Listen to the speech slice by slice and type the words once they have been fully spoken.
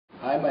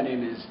Hi, my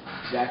name is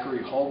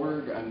Zachary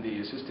Hallberg. I'm the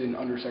Assistant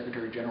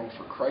Undersecretary General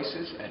for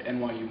Crisis at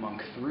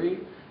NYUMUNC 3.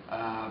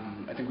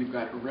 I think we've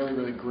got a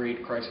really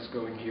great crisis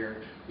going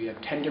here. We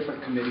have 10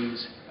 different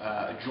committees,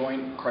 a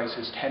joint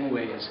crisis 10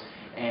 ways,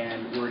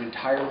 and we're an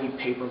entirely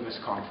paperless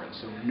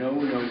conference, so no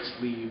notes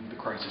leave the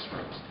crisis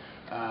rooms.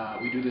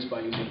 We do this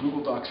by using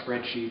Google Docs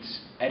spreadsheets,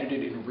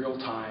 edited in real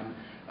time.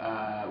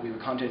 We have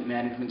a content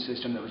management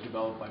system that was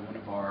developed by one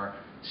of our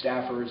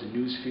staffers, a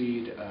news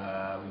feed.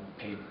 We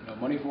paid no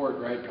money for it,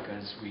 right,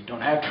 because we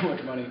don't have too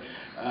much money,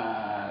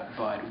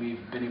 but we've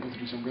been able to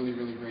do some really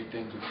great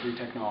things with free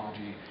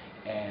technology,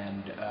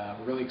 and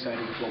we're really excited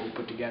with what we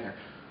put together.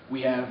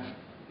 We have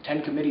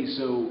 10 committees,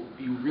 so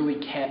you really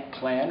can't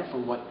plan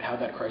for how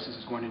that crisis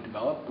is going to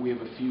develop. We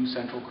have a few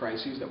central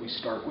crises that we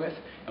start with,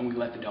 and we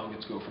let the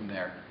delegates go from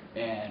there.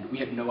 And we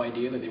had no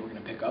idea that they were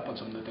going to pick up on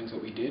some of the things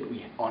that we did.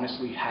 We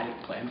honestly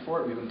hadn't planned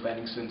for it. We've been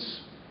planning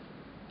since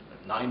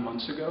 9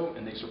 months ago,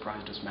 and they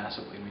surprised us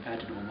massively. And we've had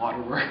to do a lot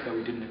of work that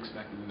we didn't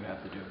expect that we would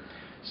have to do.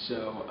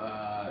 So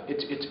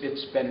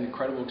it's been an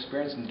incredible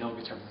experience, and the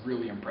delegates have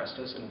really impressed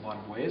us in a lot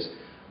of ways.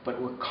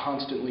 But we're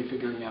constantly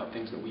figuring out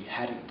things that we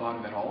hadn't thought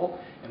of at all,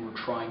 and we're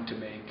trying to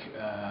make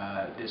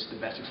this the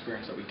best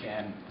experience that we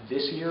can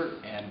this year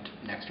and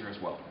next year as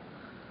well.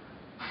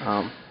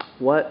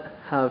 What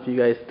have you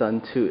guys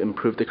done to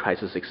improve the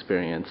crisis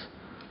experience?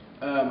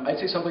 I'd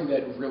say something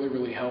that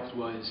really helped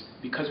was,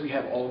 because we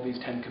have all of these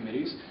 10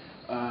 committees,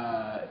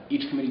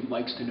 each committee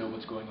likes to know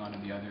what's going on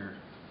in the other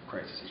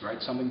crises,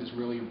 right? Something that's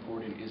really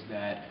important is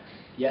that,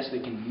 yes, they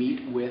can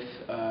meet with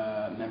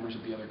members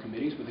of the other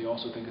committees, but they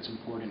also think it's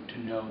important to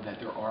know that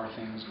there are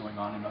things going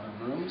on in other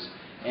rooms,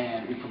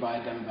 and we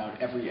provide them about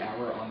every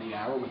hour on the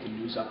hour with a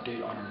news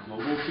update on our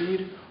global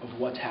feed of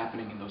what's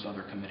happening in those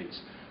other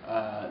committees.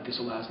 This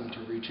allows them to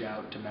reach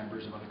out to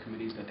members of other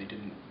committees that they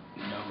didn't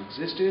know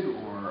existed,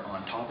 or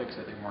on topics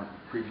that they weren't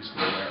previously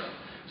aware of.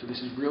 So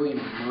this is really an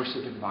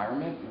immersive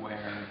environment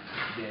where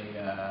they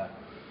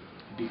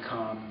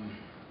become,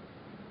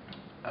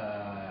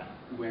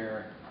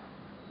 where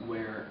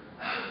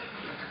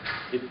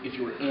if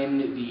you were in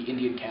the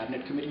Indian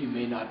Cabinet Committee, you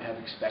may not have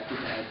expected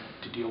to have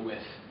to deal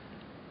with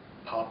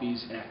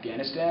poppies in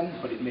Afghanistan,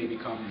 but it may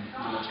become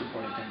the most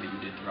important thing that you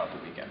did throughout the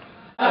weekend.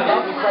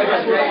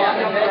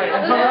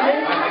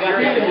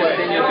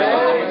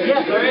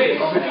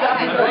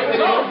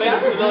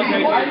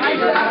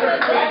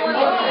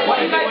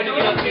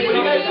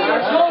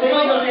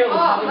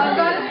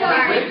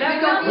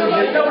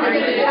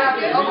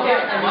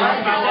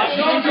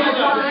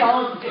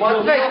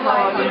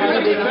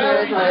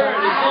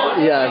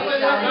 Yes.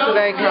 It's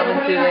very calm and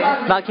soothing.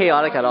 Not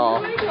chaotic at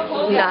all.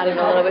 Not even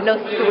a little bit. No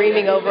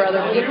screaming over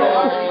other people.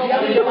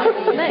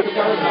 Nice. This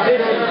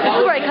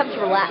is where I come to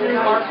relax.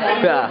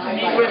 Yeah.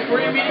 Were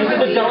you meeting with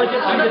the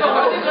delegates?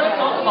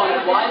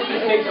 Why is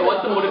this thing?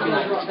 What's the motive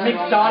behind it?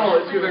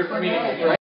 McDonald's is your meeting, right?